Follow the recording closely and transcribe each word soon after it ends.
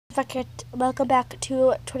Welcome back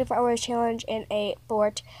to 24 Hours Challenge in a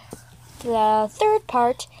fort, the third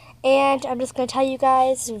part. And I'm just going to tell you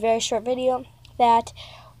guys, a very short video, that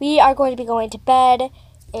we are going to be going to bed.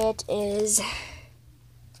 It is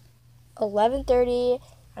 11:30.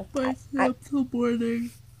 I'm till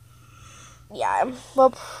morning. Yeah, we're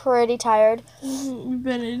pretty tired. We've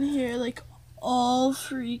been in here like all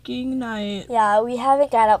freaking night. Yeah, we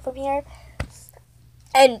haven't got up from here.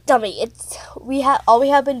 And tell me, all we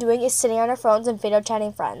have been doing is sitting on our phones and video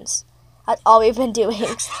chatting friends. That's all we've been doing.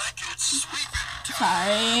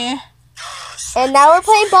 Sorry. And now we're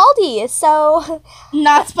playing Baldi, so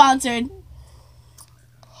Not sponsored.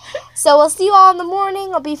 So we'll see you all in the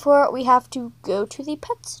morning before we have to go to the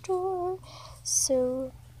pet store.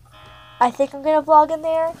 So I think I'm gonna vlog in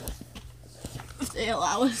there. If they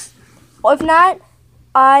allow us. Or if not,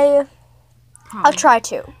 I'll try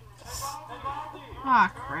to.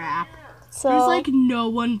 Ah, crap. So There's like no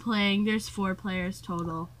one playing. There's 4 players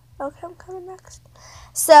total. okay, I'm coming next.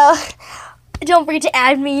 So don't forget to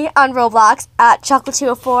add me on Roblox at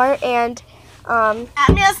Chocolate204 and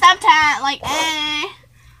Add me on Snapchat, like, hey.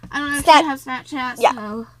 I don't know if you have Snapchat, yeah.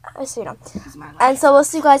 so. I see them. This is my life. And so we'll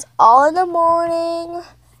see you guys all in the morning.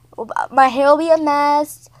 My hair will be a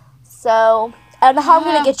mess, so I don't know how I'm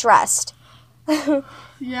gonna get dressed.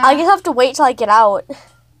 Yeah. I just have to wait till I get out.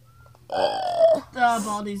 The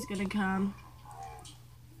Baldi's gonna come.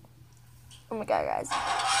 Oh my god, guys.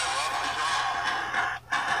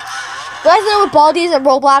 You guys know what Baldi is at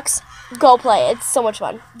Roblox? Go play. It's so much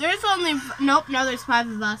fun. There's only, no, there's 5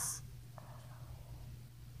 of us.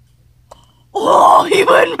 Oh, he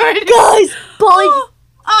went right. Guys, Baldi.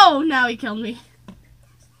 Oh, now he killed me.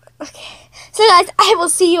 Okay. So guys, I will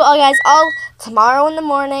see you all guys all tomorrow in the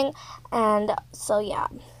morning. And so yeah.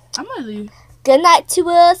 I'm gonna leave. Good night to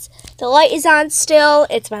us. The light is on still.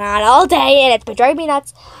 It's been on all day and it's been driving me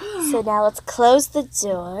nuts. So now let's close the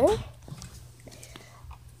door.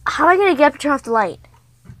 How am I gonna get up to turn off the light?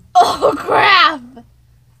 Oh, crap.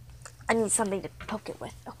 I need something to poke it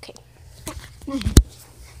with. Okay.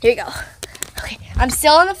 Here you go. Okay. I'm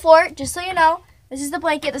still in the fort, just so you know. This is the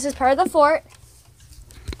blanket. This is part of the fort.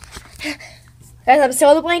 Guys, I'm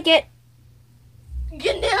still in the blanket. You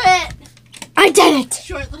can do it. I did it.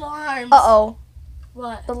 Short little arms. Uh-oh.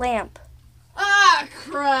 What? The lamp. Ah,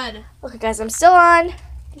 crud. Okay, guys, I'm still on.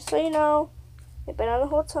 Just so you know. I've been on the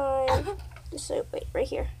whole time. Just so, wait, right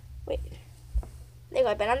here. Wait. There you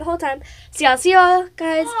go, I've been on the whole time. So yeah, I'll see you all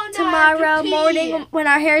guys tomorrow morning when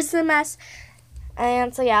our hair is a mess.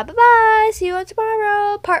 And so yeah, bye-bye. See you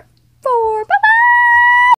tomorrow. Part 4. Bye-bye.